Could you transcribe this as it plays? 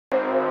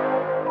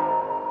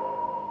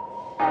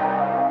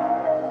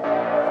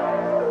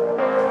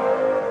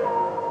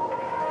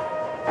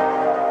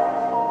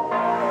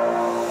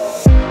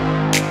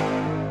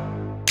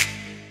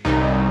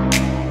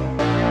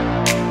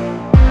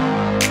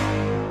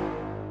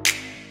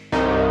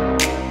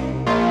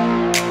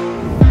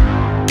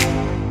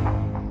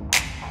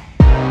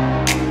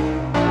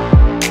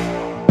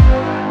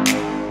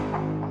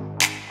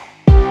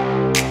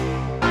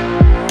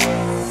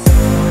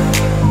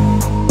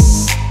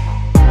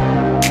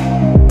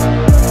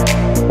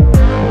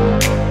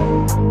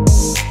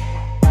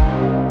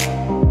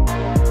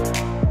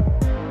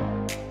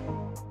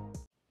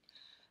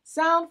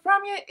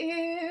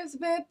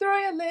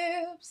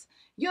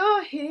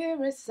You're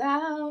here at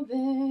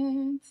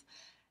Salvins.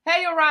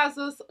 Hey,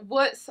 Arisers,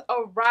 what's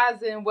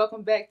arising?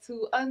 Welcome back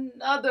to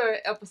another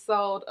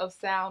episode of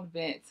Sound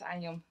Vents. I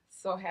am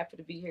so happy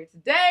to be here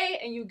today,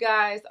 and you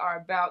guys are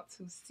about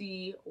to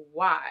see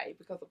why.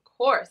 Because, of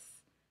course,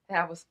 I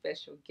have a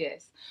special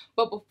guest.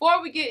 But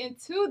before we get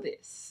into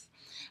this,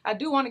 I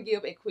do want to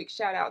give a quick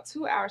shout out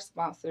to our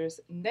sponsors,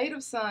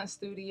 Native Sun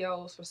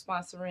Studios, for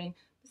sponsoring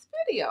this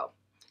video.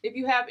 If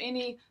you have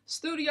any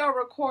studio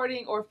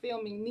recording or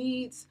filming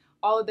needs,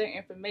 all of their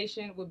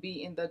information will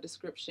be in the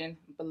description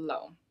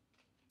below.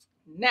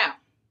 Now,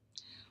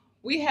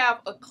 we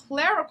have a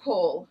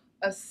clerical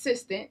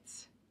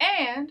assistant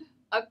and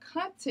a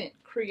content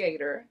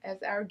creator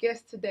as our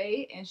guest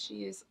today, and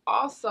she is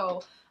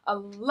also a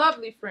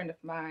lovely friend of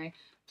mine.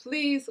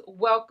 Please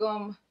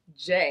welcome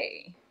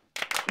Jay.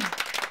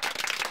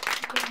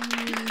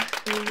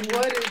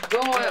 What is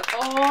going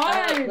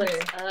on?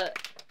 What's up?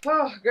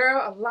 Oh,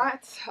 girl,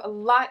 a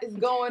lot is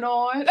going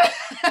on.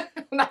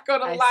 I'm not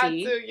gonna lie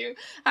to you.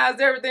 How's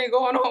everything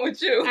going on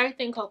with you?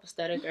 Everything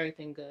copacetic,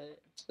 everything good.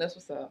 That's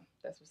what's up.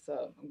 That's what's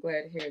up. I'm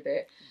glad to hear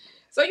that.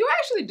 So you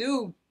actually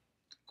do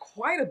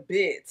quite a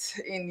bit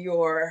in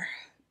your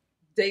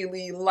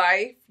daily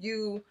life.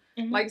 You,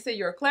 like I said,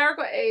 you're a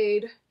clerical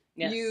aide.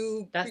 Yes,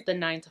 that's the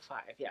 9 to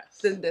 5. Yes,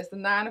 that's the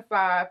 9 to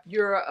 5.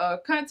 You're a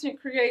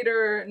content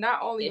creator,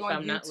 not only if on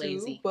I'm YouTube, not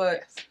lazy,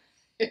 but yes.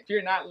 If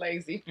you're not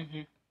lazy.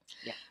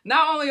 Yeah.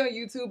 Not only on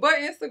YouTube, but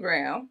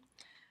Instagram.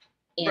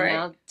 And right?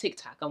 Now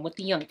TikTok. I'm with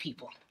the young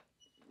people.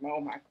 Oh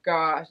my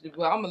gosh.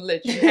 Well, I'm going to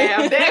let you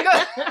have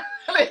that.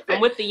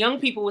 I'm with the young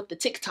people with the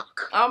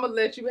TikTok. I'm going to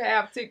let you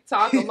have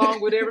TikTok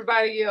along with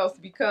everybody else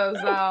because,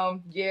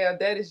 yeah,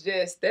 that is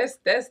just,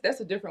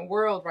 that's a different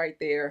world right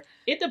there.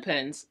 It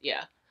depends.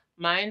 Yeah.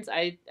 Mine's,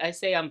 I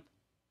say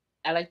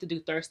I like to do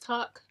thirst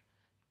talk.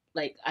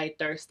 Like, I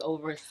thirst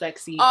over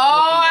sexy. Oh,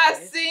 I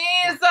see.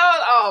 So,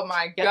 oh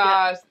my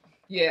gosh. Yep.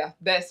 Yeah,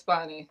 that's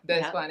funny.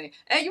 That's funny.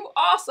 And you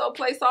also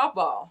play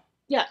softball.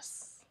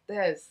 Yes.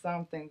 That is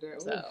something,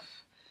 girl. So.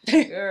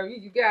 Girl,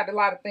 you got a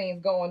lot of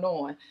things going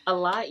on. A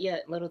lot,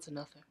 yet little to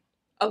nothing.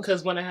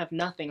 Because when I have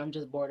nothing, I'm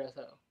just bored as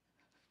hell.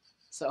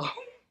 So,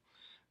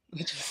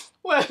 which is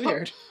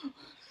weird.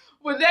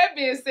 With that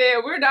being said,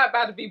 we're not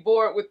about to be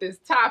bored with this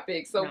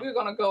topic. So we're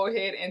going to go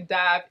ahead and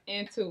dive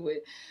into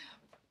it.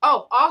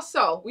 Oh,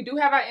 also, we do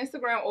have our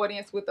Instagram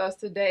audience with us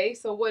today.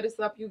 So what is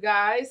up, you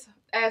guys?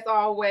 As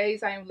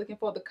always, I am looking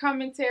for the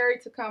commentary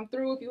to come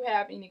through. If you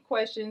have any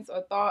questions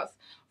or thoughts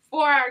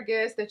for our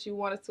guests that you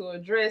want us to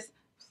address,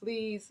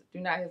 please do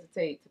not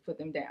hesitate to put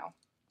them down.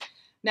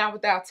 Now,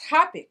 with our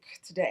topic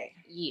today.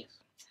 Yes.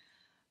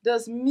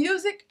 Does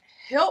music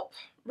help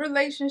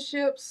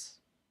relationships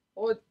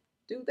or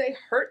do they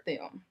hurt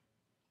them?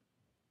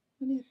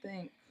 What do you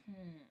think?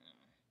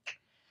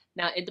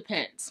 Now, it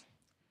depends.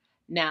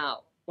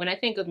 Now, when I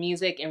think of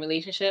music and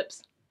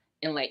relationships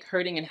and like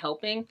hurting and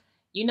helping,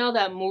 you know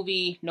that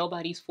movie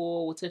Nobody's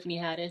Fool with Tiffany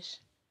Haddish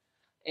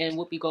and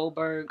Whoopi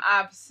Goldberg?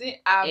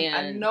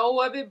 I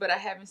know of it, but I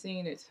haven't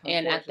seen it.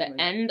 And at the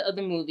end of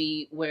the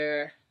movie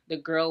where the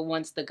girl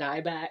wants the guy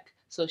back,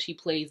 so she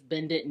plays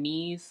Bended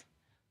Knees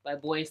by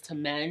Boyz II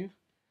Men,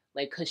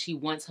 like, because she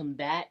wants him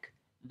back.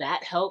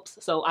 That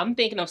helps. So I'm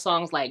thinking of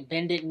songs like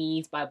Bended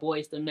Knees by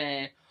Boyz II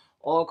Men,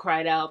 All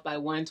Cried Out by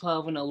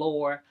 112 and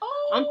Allure.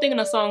 I'm thinking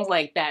of songs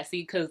like that.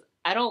 See, because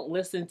I don't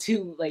listen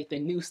to, like, the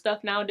new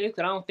stuff nowadays,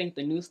 because I don't think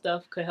the new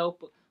stuff could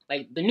help.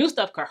 Like, the new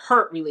stuff could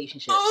hurt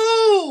relationships.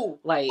 Ooh!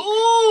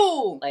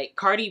 Like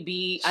Cardi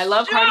B. I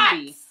love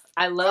Cardi B.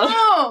 I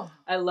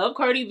love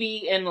Cardi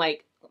B and,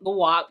 like, the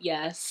WAP,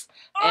 yes.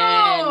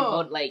 And,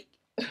 but, like,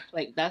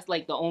 that's,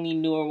 like, the only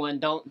newer one.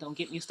 Don't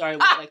get me started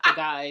with, like, the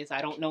guys.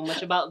 I don't know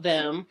much about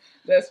them.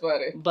 That's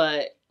funny.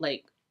 But,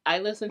 like, I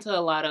listen to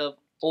a lot of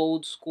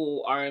old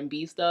school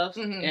R&B stuff,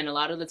 and a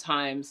lot of the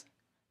times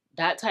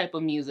that type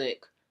of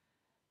music,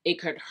 it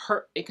could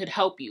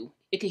help you,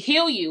 it could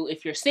heal you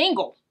if you're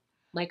single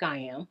like I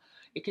am.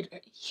 It could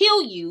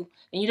heal you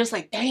and you're just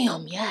like,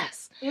 damn,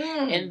 yes.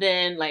 And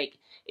then, like,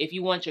 if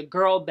you want your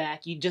girl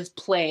back, you just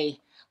play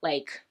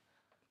like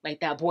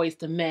that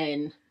Boyz II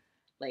Men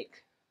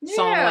like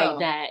song like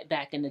that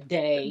back in the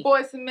day.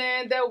 Boyz II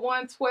Men, that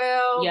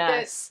 112,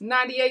 yes. That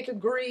 98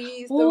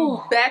 Degrees,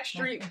 the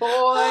Backstreet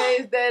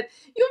Boys, that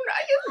you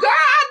girl,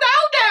 I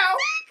know now.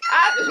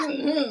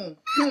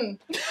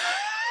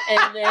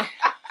 And then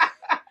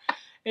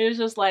it was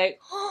just like,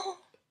 oh,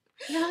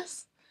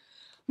 yes.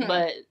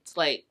 But it's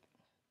like,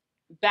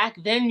 back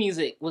then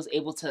music was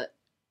able to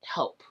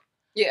help.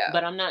 Yeah.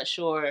 But I'm not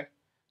sure,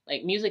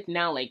 like, music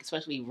now, like,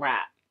 especially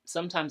rap,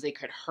 sometimes they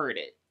could hurt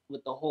it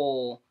with the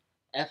whole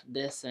F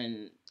this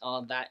and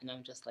all that, and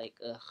I'm just like,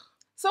 ugh.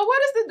 So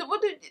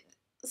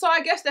so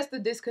I guess that's the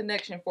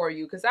disconnection for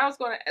you, because I was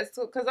going to,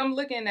 because I'm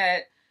looking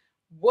at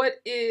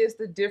what is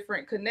the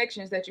different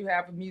connections that you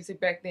have with music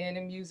back then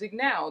and music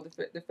now,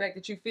 the fact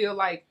that you feel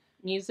like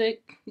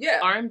music,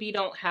 R&B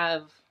don't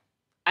have,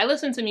 I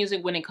listen to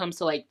music when it comes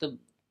to, like, the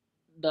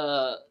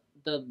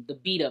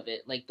beat of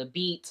it, like the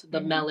beat,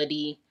 the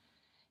melody,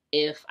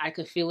 if I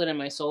could feel it in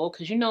my soul.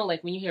 Because you know,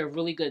 like when you hear a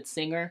really good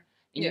singer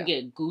and Yeah. you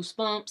get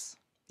goosebumps,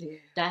 Yeah.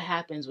 that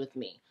happens with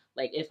me.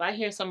 Like if I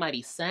hear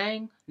somebody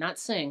sang, not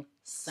sing,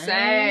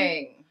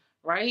 Sang.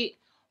 right?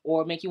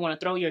 Or make you want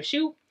to throw your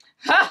shoe,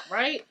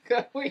 right?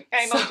 We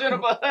ain't no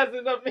Jennifer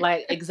Hudson up here.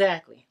 Like,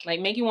 exactly. Like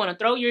make you want to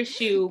throw your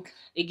shoe.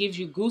 It gives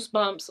you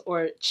goosebumps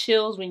or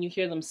chills when you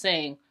hear them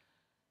sing.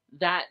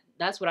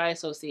 That's what I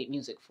associate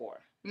music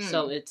for.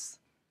 So it's,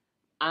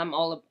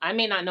 I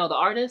may not know the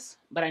artist,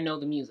 but I know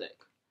the music.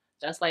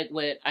 That's like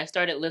what I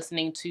started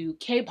listening to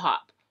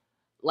K-pop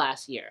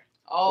last year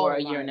or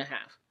a year and a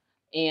half.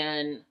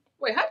 And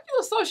wait, how do you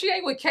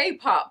associate with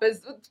K-pop? You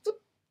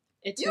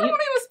don't even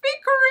speak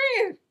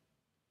Korean.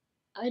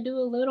 I do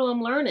a little.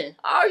 I'm learning.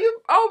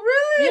 Oh,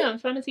 really? Yeah, I'm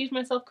trying to teach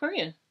myself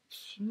Korean.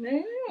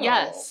 Damn.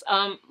 Yes.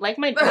 Like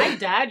my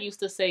dad used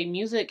to say,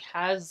 music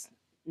has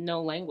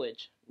no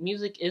language.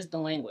 Music is the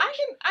language.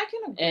 I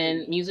can agree.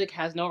 And music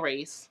has no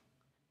race,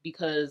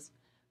 because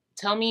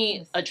tell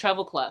me a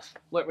treble clef.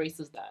 What race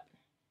is that?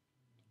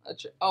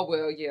 Oh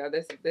well, yeah,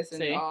 that's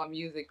in all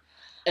music.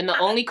 And the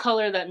only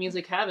color that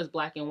music have is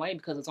black and white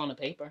because it's on the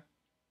paper.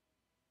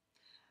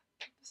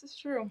 This is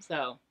true.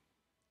 So,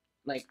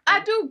 like,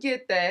 I do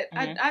get that.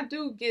 I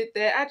do get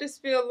that. I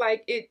just feel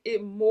like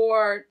it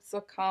more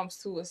succumbs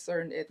to a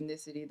certain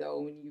ethnicity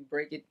though when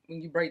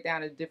you break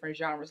down the different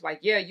genres. Like,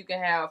 yeah, you can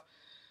have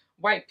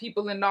white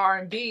people in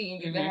R&B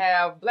and you can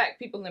have black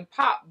people in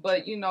pop,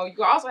 but you know, you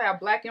can also have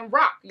black in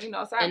rock, you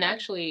know. So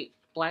actually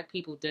black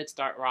people did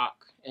start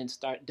rock and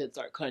did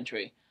start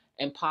country,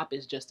 and pop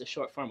is just a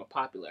short form of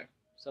popular.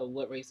 So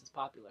what race is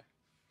popular?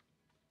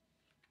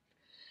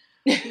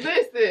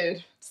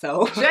 Listen,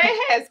 so Jay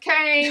has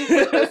came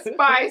with the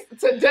spice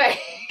today.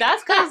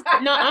 That's because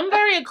I'm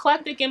very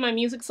eclectic in my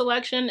music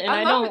selection, and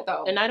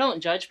I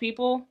don't judge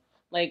people.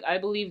 Like, I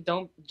believe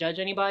don't judge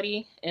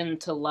anybody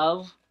and to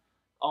love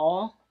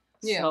all.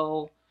 Yeah.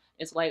 So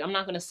it's like I'm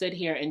not gonna sit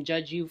here and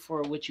judge you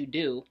for what you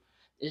do.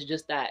 It's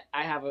just that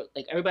I have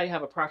everybody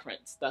have a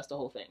preference. That's the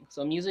whole thing.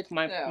 So music,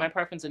 my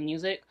preference in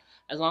music,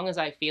 as long as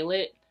I feel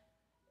it,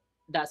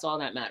 that's all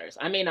that matters.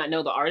 I may not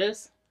know the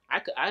artist.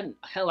 I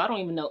don't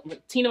even know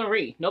Tina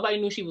Marie. Nobody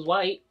knew she was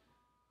white.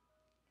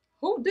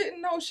 Who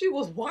didn't know she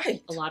was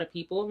white? A lot of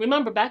people.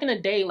 Remember back in the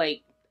day,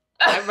 like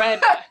I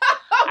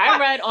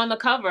read on the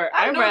cover.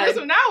 I read this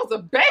when I was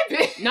a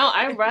baby. No,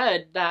 I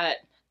read that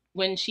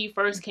when she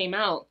first came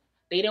out,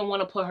 they didn't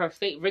want to put her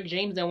face. Rick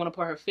James didn't want to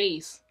put her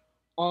face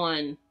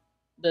on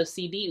the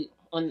CD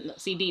on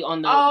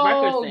the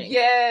record thing.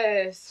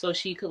 Yes. So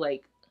she could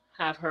like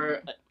have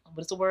her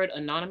what's the word?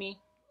 Anonymous.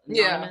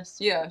 Yeah,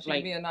 she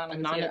could be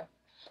anonymous. Yeah.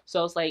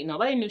 So it's like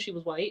nobody knew she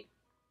was white.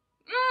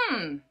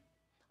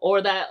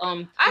 Or that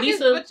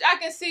I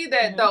can see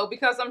that though,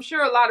 because I'm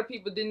sure a lot of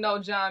people didn't know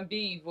John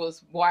B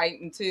was white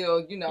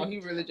until he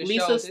really just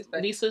showed his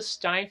face. Lisa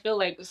Steinfeld,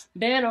 like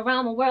been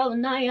around the world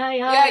and yeah.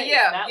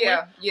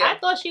 I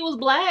thought she was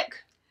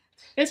black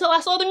until I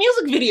saw the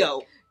music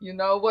video. You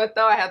know what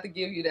though? I have to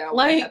give you that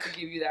one. I have to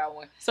give you that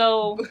one.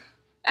 So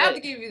I have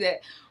to give you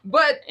that.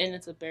 But and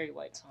it's a very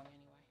white song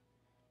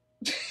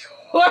anyway.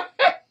 What?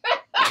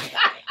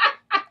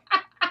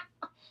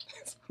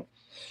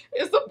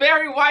 It's a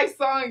very white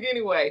song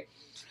anyway.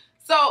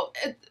 So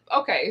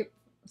okay.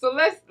 So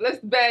let's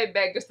bag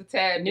back just a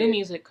tad. New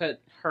music could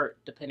hurt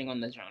depending on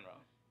the genre.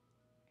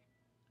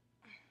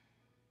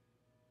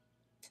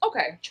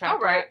 Okay. Trap all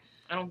right.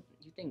 Rap.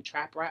 You think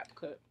trap rap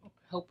could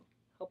help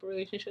a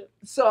relationship?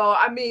 So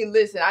I mean,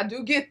 listen, I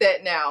do get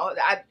that now.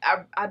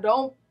 I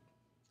don't.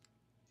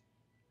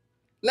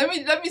 Let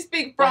me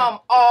speak from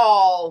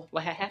all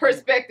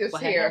perspectives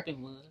here.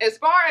 As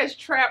far as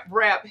trap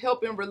rap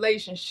helping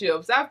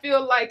relationships, I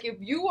feel like if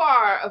you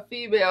are a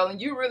female and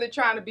you're really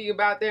trying to be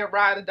about that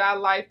ride or die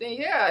life, then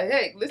yeah,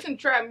 heck, listen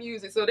to trap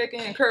music so they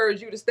can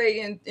encourage you to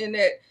stay in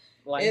that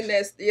life. In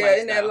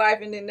that life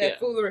and in that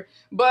foolery.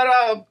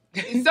 But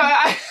so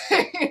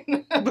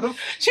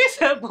she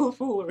said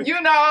foolery.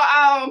 You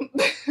know,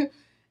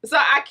 so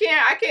I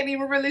can't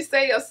even really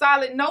say a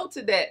solid no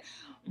to that.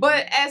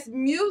 But as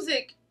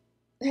music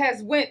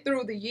has went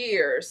through the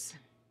years,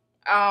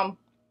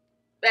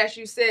 as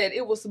you said,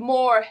 it was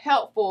more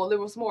helpful, it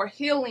was more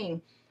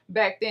healing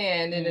back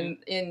then, and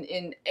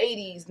in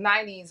 80s,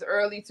 90s,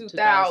 early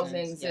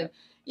 2000s,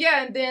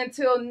 and then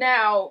till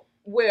now,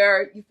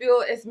 where you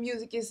feel as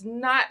music is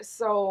not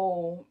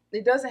so,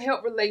 it doesn't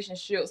help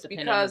relationships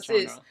because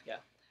it's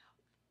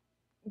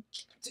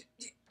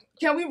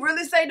can we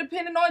really say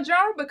depending on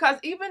genre? Because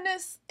even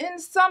in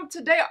some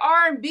today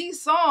R&B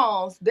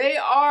songs, they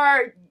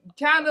are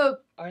kind of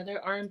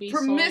there R&B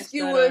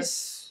promiscuous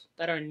songs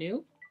that are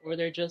new, or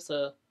they're just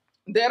are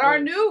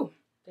new?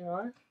 There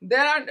are.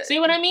 That are. See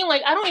what I mean?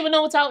 Like I don't even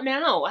know what's out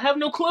now. I have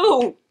no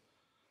clue.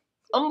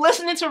 I'm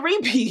listening to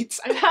repeats.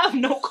 I have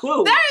no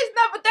clue.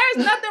 There's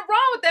nothing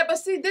wrong with that. But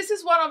see, this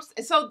is what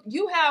so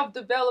you have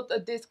developed a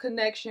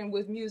disconnection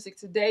with music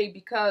today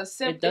because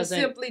it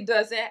simply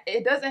doesn't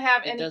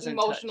have any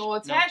emotional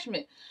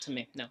attachment. No. To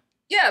me, no.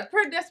 Yeah,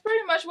 that's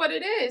pretty much what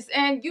it is.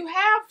 And you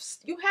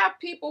have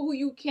people who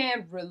you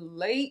can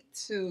relate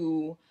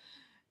to,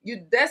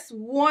 that's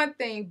one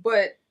thing,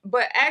 but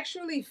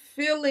actually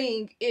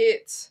feeling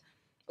it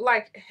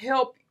like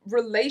help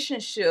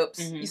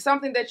relationships,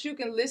 something that you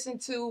can listen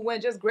to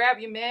when just grab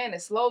your man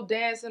and slow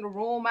dance in a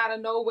room out of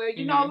nowhere,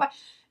 you know, like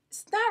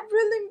it's not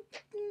really,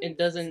 it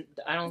doesn't,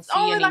 I don't see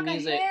only any like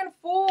music. A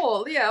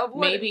handful, yeah.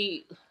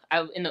 Maybe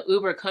in the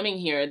Uber coming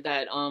here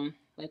that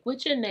like,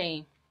 what's your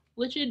name?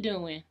 What you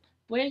doing?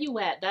 Where you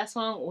at? That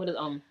song, what is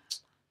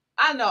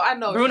I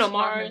know Bruno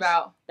Mars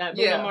about that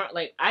Bruno Mars,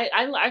 like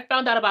I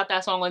found out about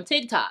that song on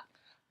TikTok.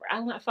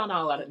 I found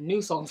out a lot of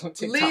new songs on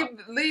TikTok.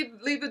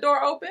 Leave the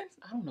door open.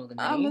 I don't know the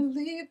name. I'm gonna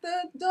leave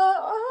the door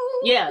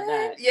open. Yeah,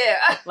 that.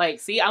 Yeah. Like,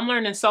 see, I'm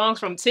learning songs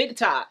from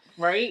TikTok,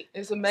 right?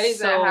 It's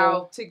amazing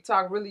how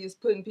TikTok really is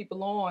putting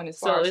people on.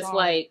 So it's songs.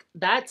 Like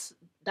that's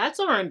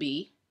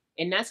R&B.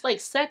 And that's like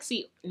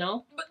sexy,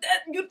 no? But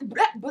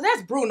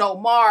that's Bruno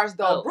Mars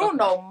though. Oh,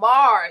 Bruno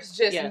Mars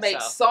just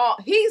makes song.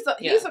 He's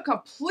a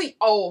complete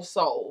old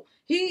soul.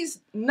 He's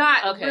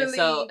not really.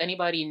 So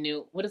anybody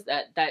new? What is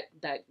that?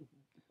 That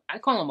I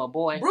call him a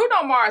boy.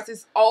 Bruno Mars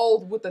is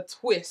old with a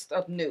twist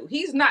of new.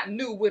 He's not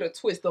new with a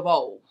twist of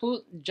old.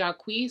 Who?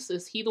 Jacquees?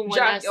 Is he the one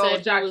that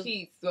said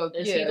Jacquees?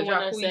 Is he the one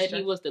that said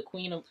he was the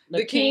queen of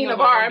the king of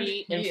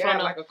R&B in front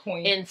of like a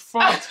queen in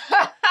front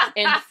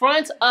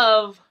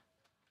of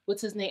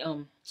what's his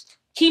name?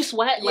 Keith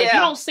Sweat. Like you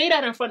don't say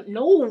that in front.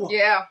 No.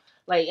 Yeah.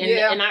 Like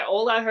and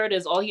all I heard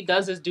is all he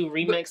does is do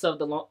remix of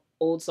the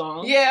old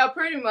songs. Yeah,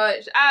 pretty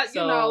much. That's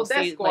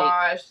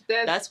squash.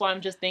 Like, that's why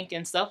I'm just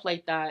thinking stuff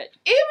like that.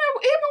 Even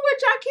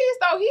with Jacquees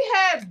though, he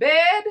had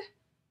Bed.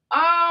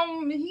 I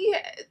don't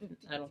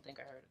think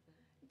I heard it.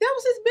 That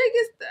was his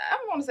biggest. I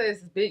don't want to say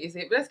it's his biggest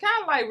hit, but that's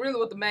kind of like really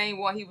what the main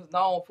one he was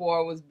known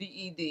for was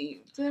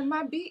B.E.D.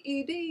 My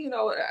B.E.D. You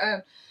know.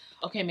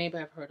 Okay, maybe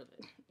I've heard of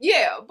it.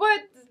 Yeah, but.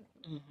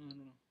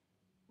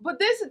 But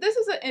this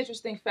is an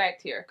interesting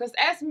fact here, because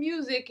as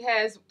music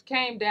has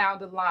came down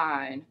the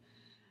line,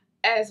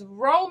 as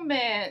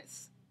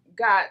romance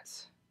got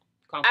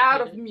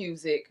out of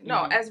music,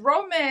 as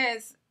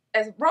romance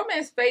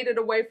faded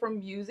away from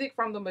music,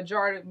 from the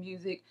majority of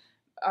music,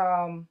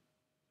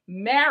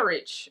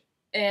 marriage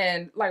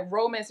and like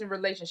romance and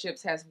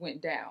relationships has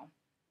went down.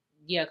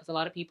 Yeah, because a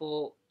lot of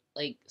people,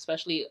 like,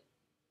 especially,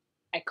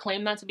 I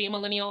claim not to be a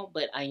millennial,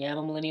 but I am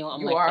a millennial.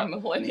 You are a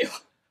millennial.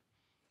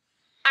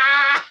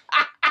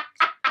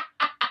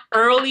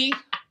 Early,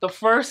 the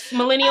first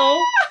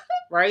millennial,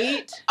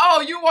 right?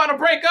 Oh, you want to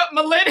break up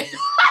millennial?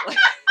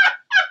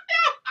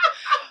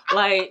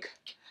 Like,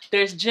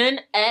 there's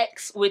Gen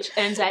X, which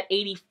ends at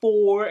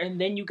 84,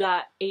 and then you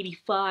got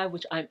 85,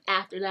 which I'm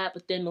after that,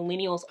 but then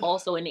millennials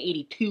also in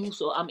 82,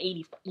 so I'm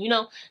 80. You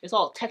know, it's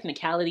all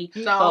technicality.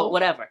 No. But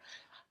whatever.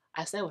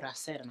 I said what I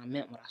said, and I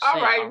meant what I said.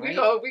 All right, we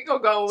gonna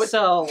go with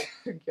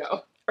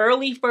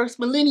early first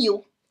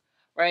millennial,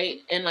 right?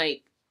 And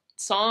like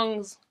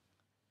songs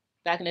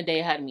back in the day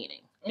had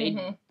meaning.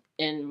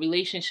 In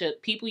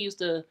relationship, people used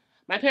to.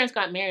 My parents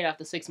got married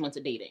after 6 months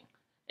of dating,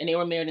 and they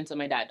were married until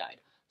my dad died.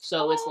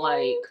 So it's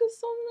like,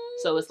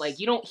 so it's like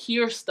you don't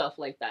hear stuff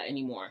like that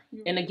anymore.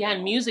 And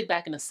again, music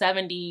back in the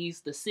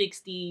 70s, the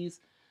 60s,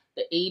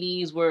 the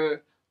 80s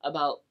were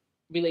about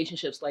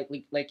relationships,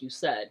 like you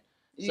said.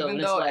 Even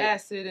though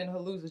acid and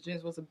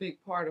hallucinogens was a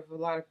big part of a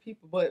lot of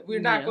people, but we're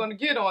not going to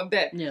get on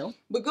that. No.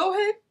 But go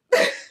ahead.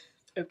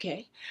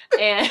 Okay.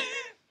 And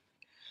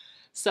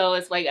so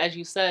it's like, as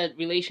you said,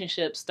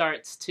 relationship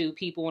starts to,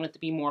 people want it to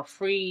be more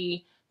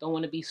free, don't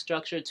want to be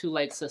structured to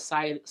like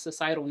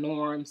societal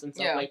norms and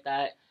stuff like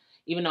that.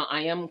 Even though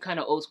I am kind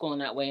of old school in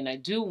that way, and I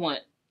do want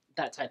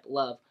that type of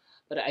love,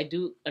 but I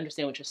do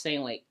understand what you're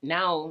saying. Like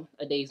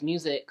nowadays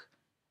music,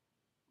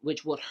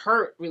 which would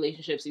hurt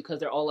relationships because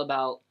they're all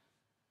about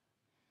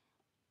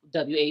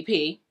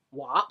WAP,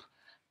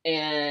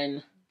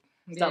 and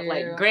stuff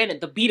like, granted,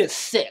 the beat is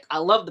sick. I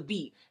love the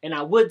beat, and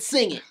I would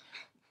sing it,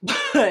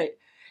 but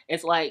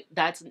it's like,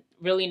 that's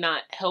really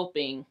not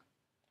helping.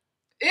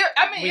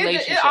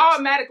 It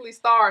automatically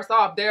starts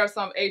off, there's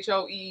some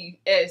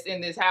HOES in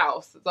this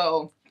house,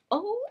 so.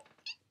 Oh,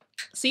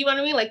 see what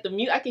I mean? Like the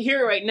music, I can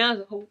hear it right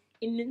now.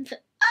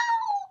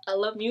 I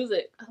love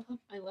music.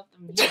 I love the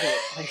music.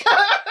 Like,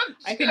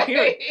 I can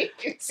hear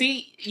it.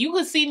 See, you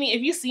could see me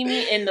if you see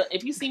me in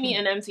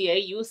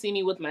MTA. You will see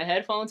me with my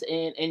headphones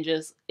and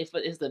just, if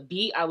it's the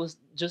beat, I was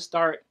just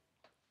start.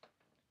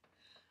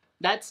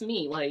 That's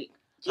me. Like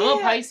I'm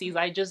a Pisces.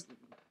 I just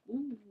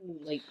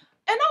like.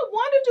 And I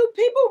wonder, do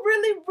people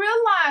really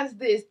realize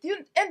this?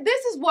 And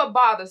this is what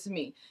bothers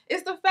me.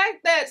 It's the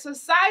fact that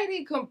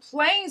society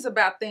complains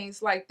about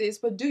things like this,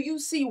 but do you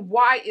see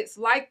why it's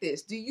like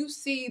this? Do you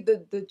see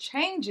the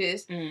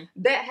changes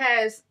that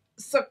has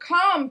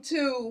succumbed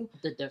to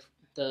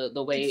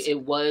the way it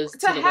was to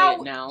the way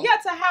it now? Yeah,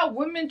 to how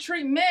women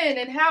treat men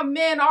and how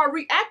men are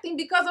reacting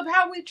because of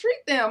how we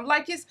treat them.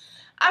 Like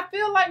I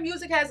feel like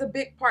music has a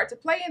big part to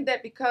play in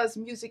that, because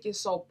music is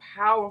so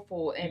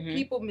powerful and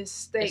people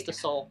mistake the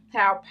soul.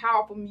 How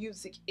powerful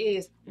music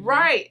is.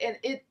 Right. And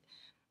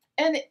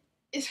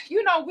it's,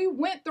 we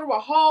went through a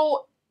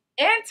whole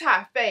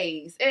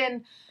anti-phase,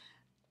 and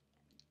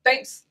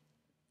thanks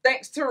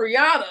thanks to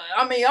Rihanna.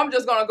 I mean, I'm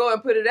just gonna go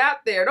and put it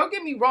out there. Don't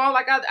get me wrong.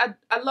 Like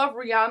I love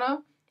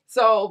Rihanna.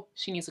 So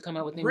she needs to come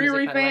out with new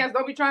music. Riri fans,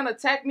 don't be trying to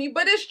attack me,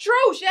 but it's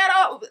true. She had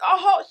a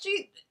whole.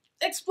 She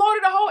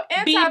exploded a whole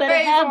B better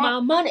have my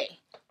money.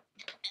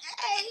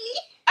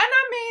 And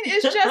I mean,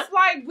 it's just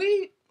like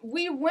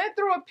we went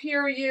through a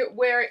period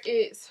where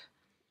it's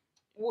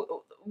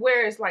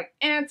like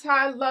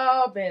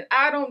anti-love and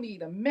I don't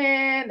need a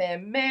man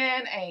and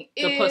man ain't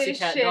the ish.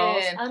 Pussycat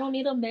Dolls. I don't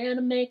need a man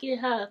to make it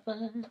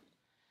happen.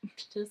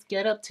 Just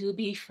get up to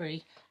be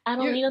free. I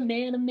don't need a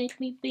man to make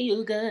me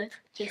feel good.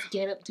 Just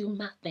get up, do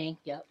my thing.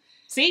 Yep.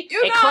 See,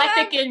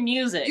 eclectic in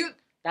music.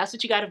 That's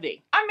what you gotta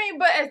be. I mean,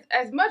 but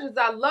as much as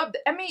I love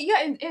I mean,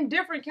 yeah, in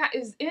different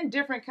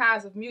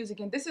kinds of music,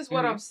 and this is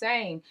what I'm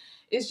saying.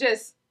 It's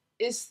just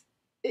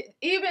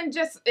even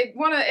just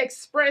want to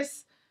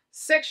express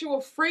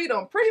sexual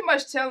freedom, pretty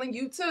much telling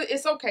you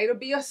it's okay to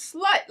be a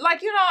slut.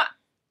 Like, you know,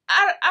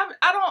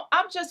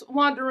 I'm just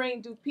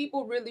wondering, do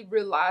people really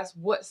realize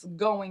what's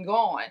going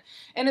on?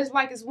 And it's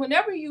like, it's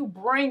whenever you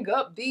bring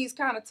up these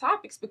kind of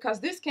topics, because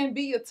this can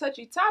be a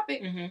touchy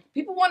topic,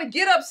 people want to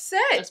get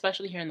upset,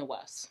 especially here in the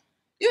West.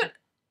 Yeah.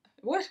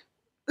 What?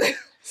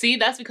 See,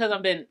 that's because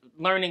I've been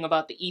learning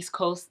about the East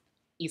Coast,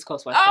 West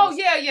Coast. Oh,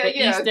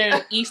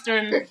 yeah.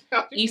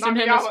 Eastern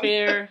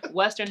hemisphere,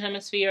 Western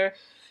hemisphere.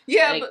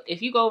 Yeah, like,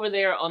 if you go over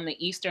there on the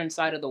eastern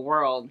side of the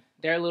world,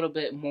 they're a little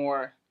bit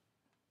more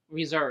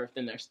reserved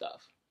in their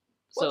stuff.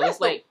 So it's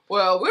like,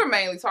 we're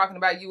mainly talking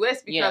about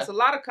U.S. because a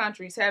lot of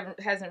countries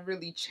hasn't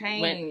really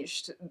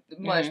changed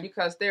much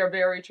because they're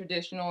very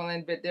traditional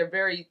and they're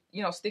very,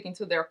 you know, sticking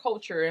to their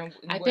culture. And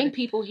I think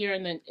people here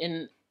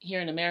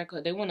in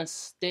America, they want to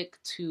stick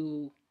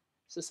to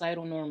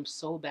societal norms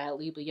so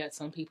badly, but yet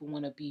some people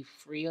want to be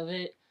free of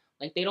it.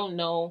 Like, they don't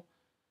know.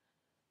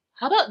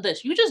 How about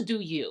this? You just do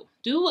you.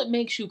 Do what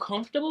makes you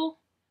comfortable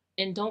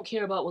and don't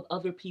care about what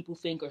other people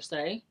think or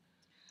say.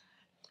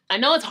 I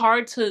know it's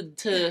hard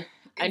to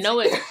I know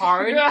it's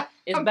hard.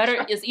 It's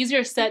better. It's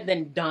easier said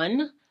than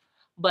done.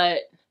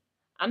 But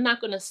I'm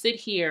not going to sit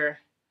here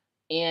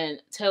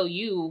and tell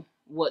you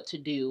what to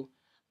do.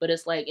 But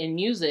it's like in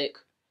music,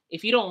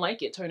 if you don't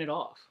like it, turn it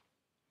off.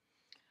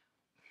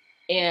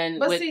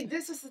 But see,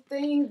 this is the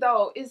thing,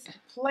 though. It's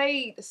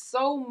played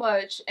so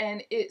much,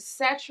 and it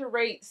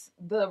saturates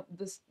the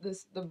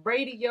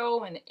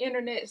radio and the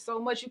internet so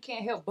much you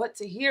can't help but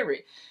to hear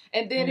it.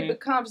 And then it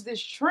becomes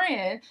this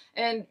trend,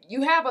 and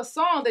you have a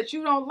song that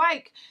you don't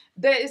like.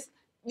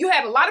 You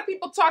had a lot of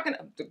people talking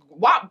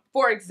WAP,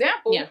 for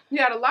example. Yeah. You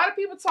had a lot of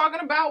people talking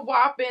about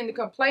WAP and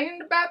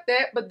complaining about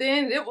that, but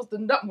then it was the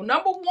number one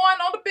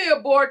on the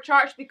Billboard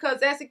charts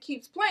because as it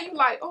keeps playing, you're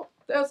like, oh,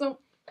 there's some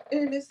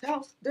in this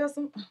house, there's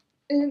some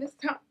in this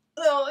town,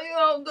 you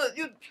know,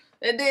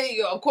 and then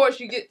of course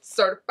you get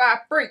certified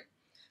free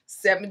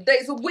 7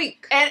 days a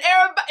week, and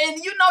everybody,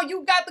 and you know,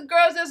 you got the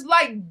girls that's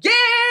like, yeah,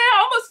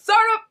 I'm a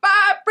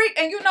certified freak,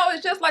 and you know,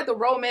 it's just like the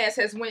romance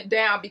has went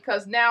down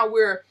because now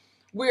we're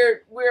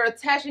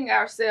attaching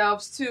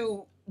ourselves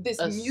to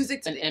this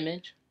music, an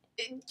image.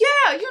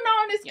 Yeah, you know,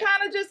 and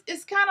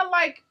it's kind of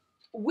like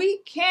we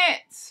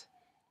can't.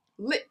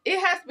 It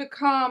has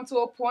become to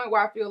a point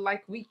where I feel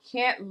like we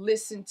can't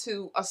listen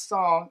to a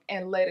song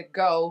and let it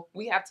go.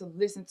 We have to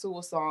listen to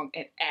a song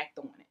and act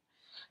on it.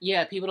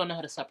 Yeah, people don't know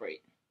how to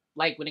separate.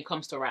 Like when it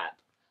comes to rap,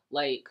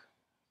 like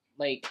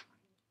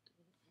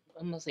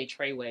I'm gonna say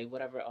Treyway,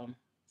 whatever.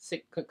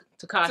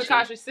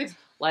 Tekashi 6,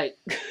 like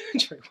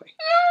Treyway.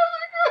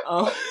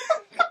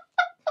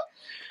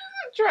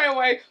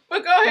 Treyway,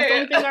 but go ahead. That's the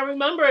only thing I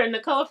remember, in the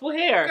colorful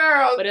hair.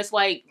 Girl. But it's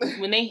like,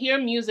 when they hear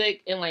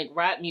music and like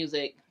rap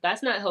music,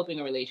 that's not helping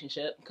a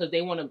relationship because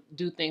they want to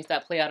do things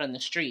that play out on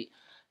the street.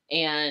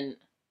 And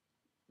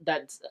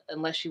that's,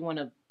 unless you want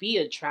to be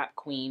a trap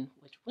queen,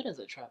 which, what is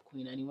a trap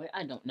queen anyway?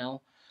 I don't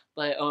know.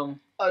 But,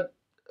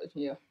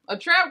 a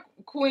trap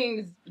queen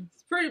is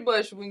pretty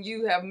much when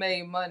you have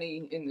made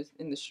money in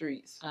the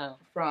streets.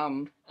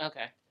 From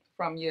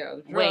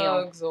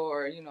drugs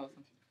or, you know,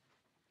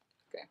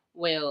 okay.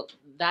 Well,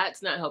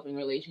 that's not helping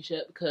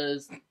relationship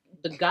because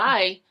the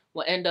guy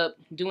will end up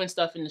doing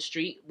stuff in the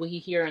street when he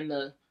hearing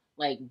the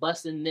like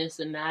busting this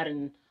and that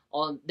and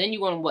all. Then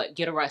you're gonna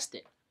get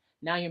arrested.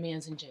 Now your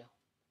man's in jail.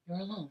 You're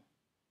alone.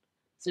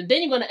 So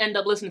then you're gonna end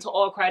up listening to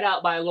All Cried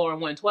Out by Lauren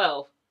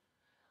 112,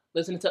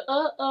 listening to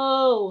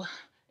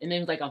and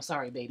then he's like, I'm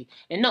sorry, baby.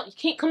 And no, you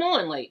can't. Come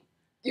on, like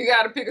you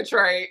gotta pick a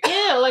trade.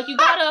 Yeah, like you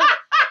gotta.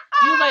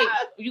 You like,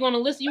 you want to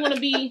listen, you want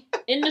to be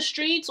in the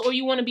streets or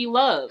you want to be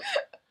loved.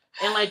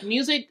 And like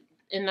music,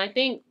 and I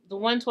think the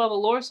 112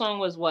 Allure song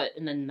was what,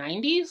 in the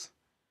 90s?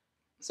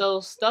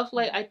 So stuff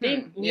like, I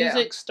think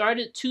music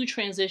started to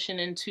transition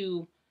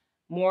into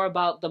more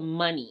about the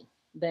money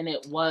than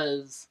it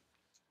was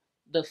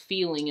the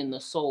feeling and the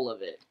soul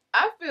of it.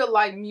 I feel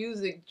like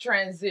music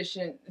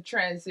transition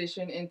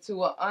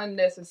into an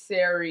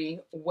unnecessary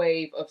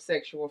wave of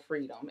sexual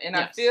freedom. And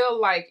I feel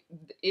like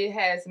it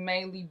has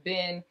mainly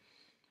been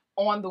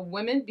on the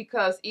women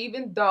because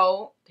even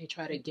though they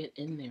try to get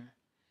in there,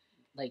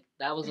 like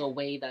that was a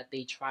way that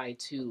they tried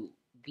to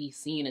be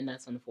seen, and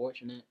that's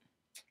unfortunate.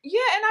 Yeah,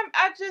 and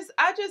I just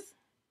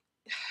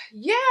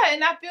yeah,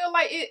 and I feel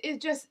like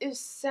it just is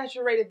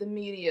saturated the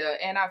media,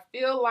 and I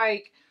feel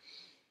like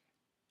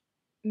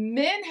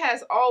men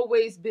has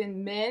always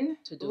been men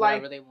to do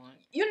like whatever they want.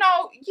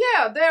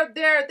 Yeah,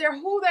 they're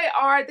who they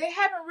are. They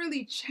haven't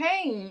really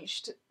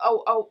changed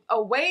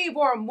a wave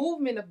or a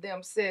movement of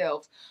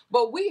themselves,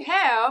 but we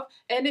have,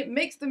 and it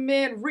makes the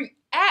men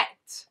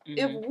react.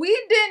 If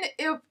we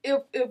didn't,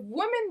 if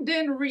women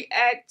didn't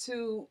react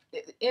to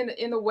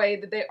in a way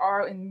that they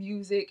are in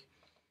music,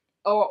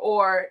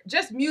 or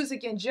just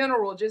music in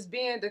general, just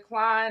being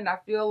declined, I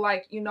feel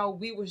like we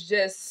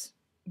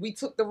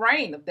took the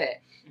reign of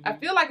that. I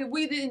feel like if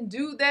we didn't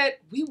do that,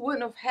 we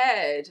wouldn't have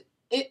had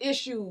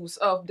issues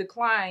of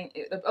decline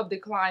in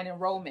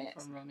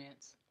romance. From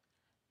romance,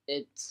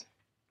 it's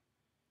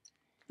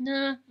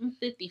I'm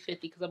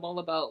 50-50 because I'm all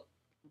about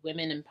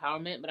women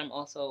empowerment, but I'm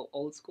also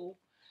old school.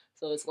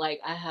 So it's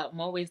like I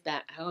always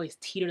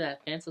teeter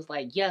that fence. It's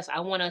like, yes,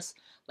 I want us,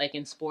 like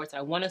in sports,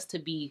 I want us to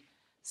be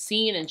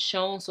seen and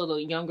shown so the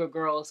younger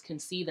girls can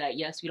see that,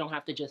 yes, we don't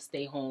have to just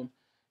stay home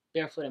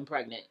barefoot and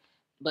pregnant.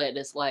 But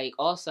it's like,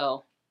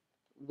 also,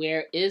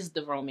 where is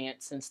the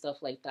romance and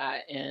stuff like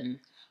that? And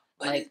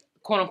like,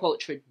 quote unquote,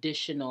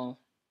 traditional.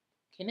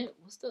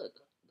 What's the,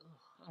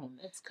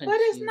 it's confusing. But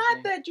it's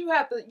not that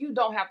you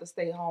don't have to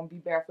stay home, be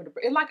barefoot.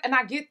 And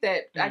I get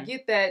that. I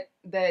get that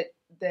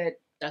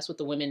that's what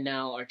the women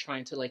now are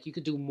trying to, like, you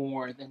could do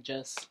more than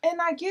just. And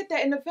I get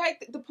that. And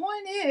the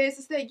point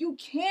is that you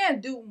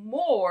can do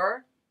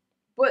more,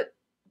 but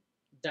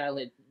dial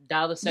the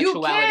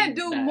sexuality. You can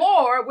do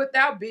more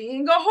without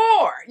being a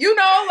whore.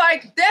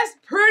 Like, that's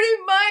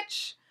pretty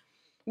much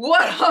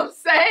what I'm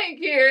saying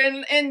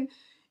here. And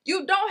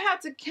you don't have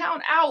to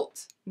count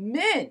out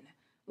men.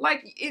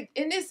 Like,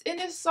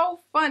 it's so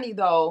funny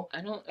though.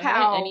 Are there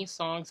any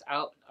songs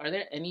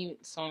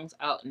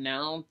out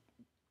now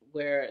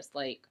where it's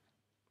like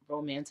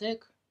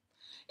romantic?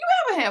 You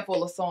have a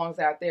handful of songs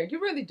out there. You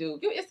really do.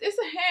 It's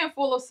a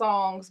handful of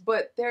songs,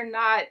 but they're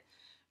not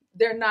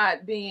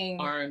being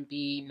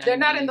R&B. They're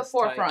not in the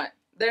forefront. Type.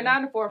 They're not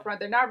in the forefront.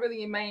 They're not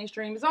really in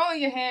mainstream. It's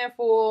only a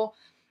handful,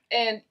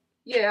 and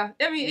yeah,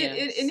 I mean,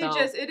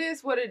 it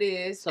is what it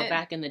is. So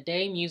back in the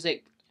day,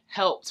 music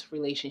helped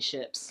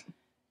relationships.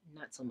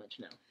 Not so much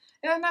now.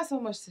 Yeah, not so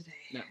much today.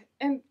 No.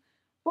 And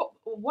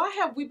why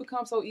have we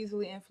become so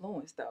easily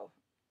influenced though?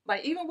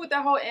 Like, even with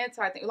that whole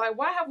anti thing, like,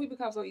 why have we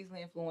become so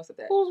easily influenced with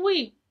that? Who's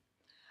we?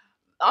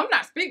 I'm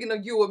not speaking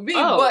of you or me,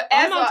 but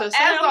as a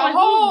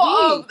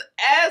whole,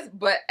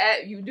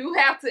 you do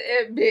have to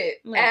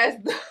admit, as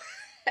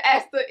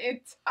the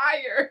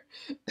entire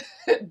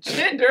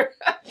gender.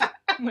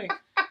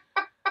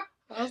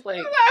 I was like,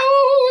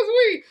 who's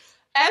we?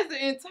 As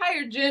the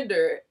entire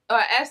gender,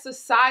 as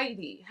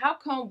society, how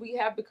come we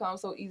have become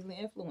so easily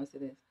influenced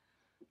in this?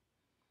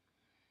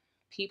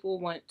 People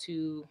want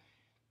to.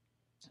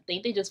 I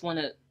think they just want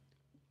to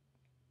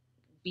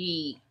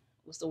be.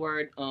 What's the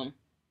word?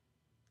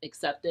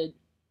 Accepted.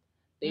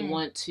 They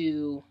want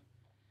to.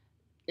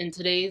 In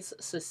today's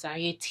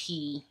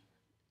society,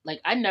 like,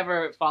 I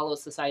never follow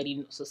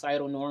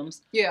societal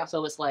norms. Yeah.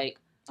 So it's like,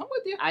 I'm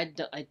with you. I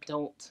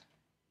don't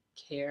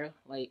care.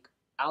 Like,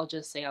 I'll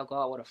just say I'll go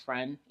out with a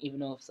friend, even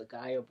though if it's a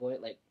guy or boy.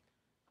 Like,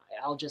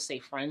 I'll just say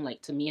friend.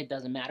 Like, to me, it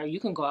doesn't matter. You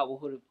can go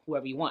out with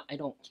whoever you want. I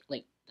don't,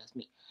 like, that's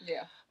me.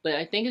 Yeah. But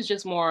I think it's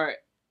just more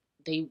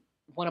they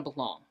want to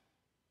belong.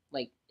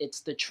 Like,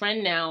 it's the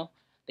trend now.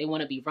 They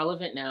want to be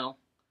relevant now.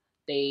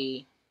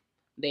 They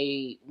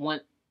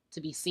want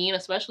to be seen,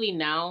 especially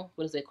now.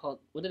 What is it called?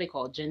 What do they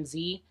call Gen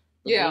Z?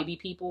 The baby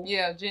people.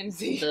 Yeah, Gen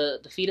Z.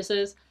 The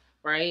fetuses,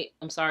 right?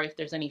 I'm sorry if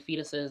there's any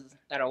fetuses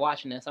that are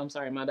watching this. I'm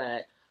sorry, my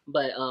bad.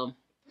 But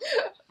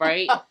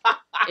right?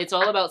 It's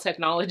all about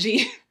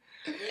technology,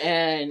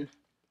 and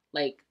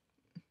like,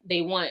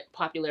 they want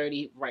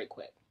popularity right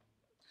quick.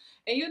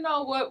 And you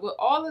know what? With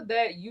all of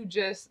that you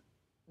just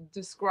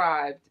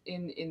described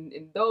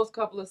in those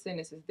couple of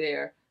sentences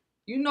there,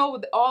 you know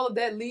what all of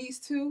that leads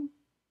to?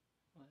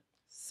 What?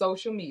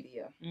 Social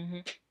media.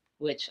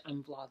 Which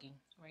I'm vlogging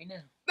right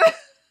now.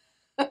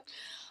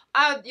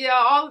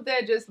 All of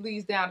that just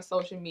leads down to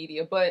social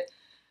media. But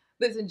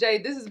listen, Jay,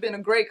 this has been a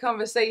great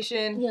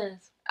conversation.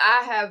 Yes.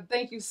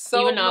 Thank you so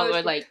much. Even though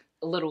we're like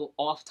a little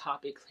off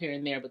topic here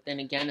and there, but then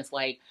again, it's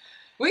like,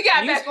 we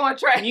got back on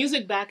track.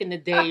 Music back in the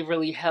day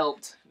really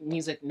helped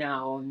music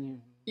now.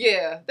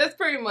 Yeah, that's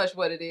pretty much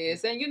what it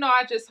is. And,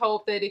 I just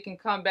hope that it can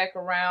come back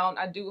around.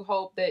 I do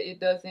hope that it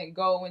doesn't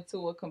go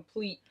into a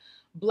complete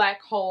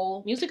black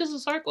hole. Music is a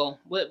circle.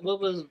 What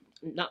was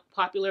not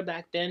popular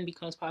back then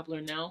becomes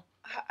popular now.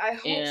 I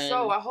hope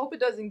so. I hope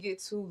it doesn't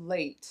get too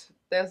late.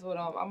 That's what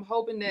I'm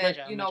hoping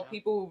that,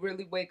 people will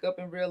really wake up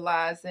and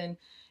realize and,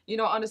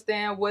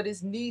 understand what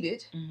is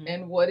needed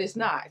and what is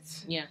not.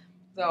 Yeah.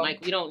 So,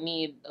 like, we don't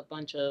need a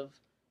bunch of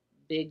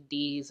big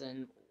D's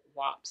and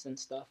WAPs and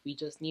stuff. We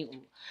just need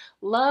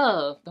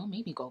love. Don't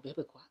make me go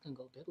biblical. I can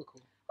go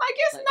biblical. Like,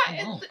 it's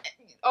not.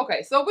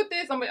 Okay, so with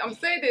this, I'm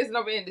saying this and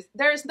I'm in this.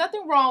 There is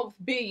nothing wrong with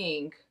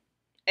being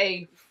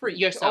a freak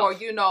yourself, or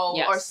you know,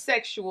 yes, or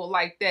sexual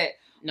like that.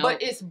 No.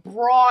 But it's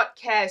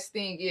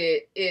broadcasting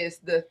it is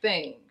the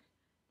thing.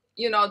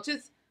 You know,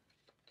 just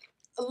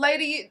a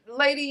lady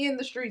in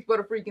the streets, but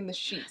a freak in the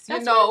sheets. You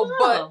That's know, what I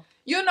but love.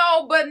 you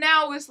know, but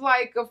now it's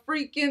like a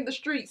freak in the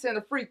streets and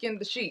a freak in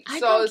the sheets. I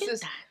So don't it's get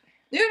just that.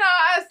 you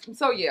know,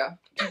 so yeah.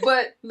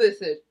 But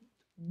listen,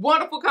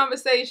 wonderful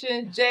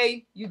conversation.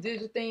 Jay, you did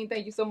your thing.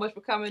 Thank you so much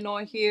for coming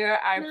on here.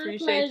 I My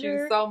appreciate you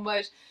pleasure. so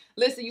much.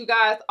 Listen, you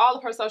guys, all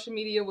of her social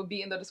media will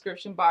be in the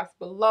description box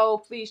below.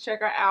 Please check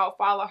her out,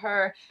 follow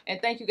her,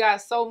 and thank you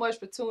guys so much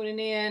for tuning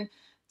in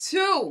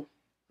to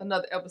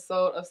another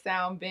episode of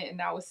Sound Bent,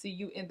 and I will see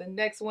you in the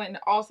next one. And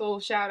also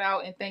shout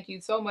out and thank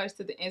you so much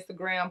to the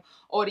Instagram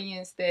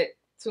audience that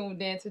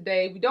tuned in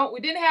today. We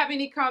didn't have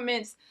any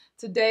comments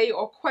today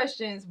or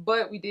questions,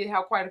 but we did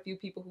have quite a few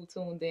people who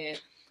tuned in.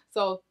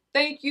 So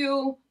thank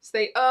you.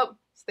 Stay up,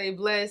 stay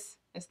blessed,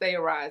 and stay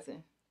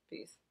arising.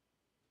 Peace.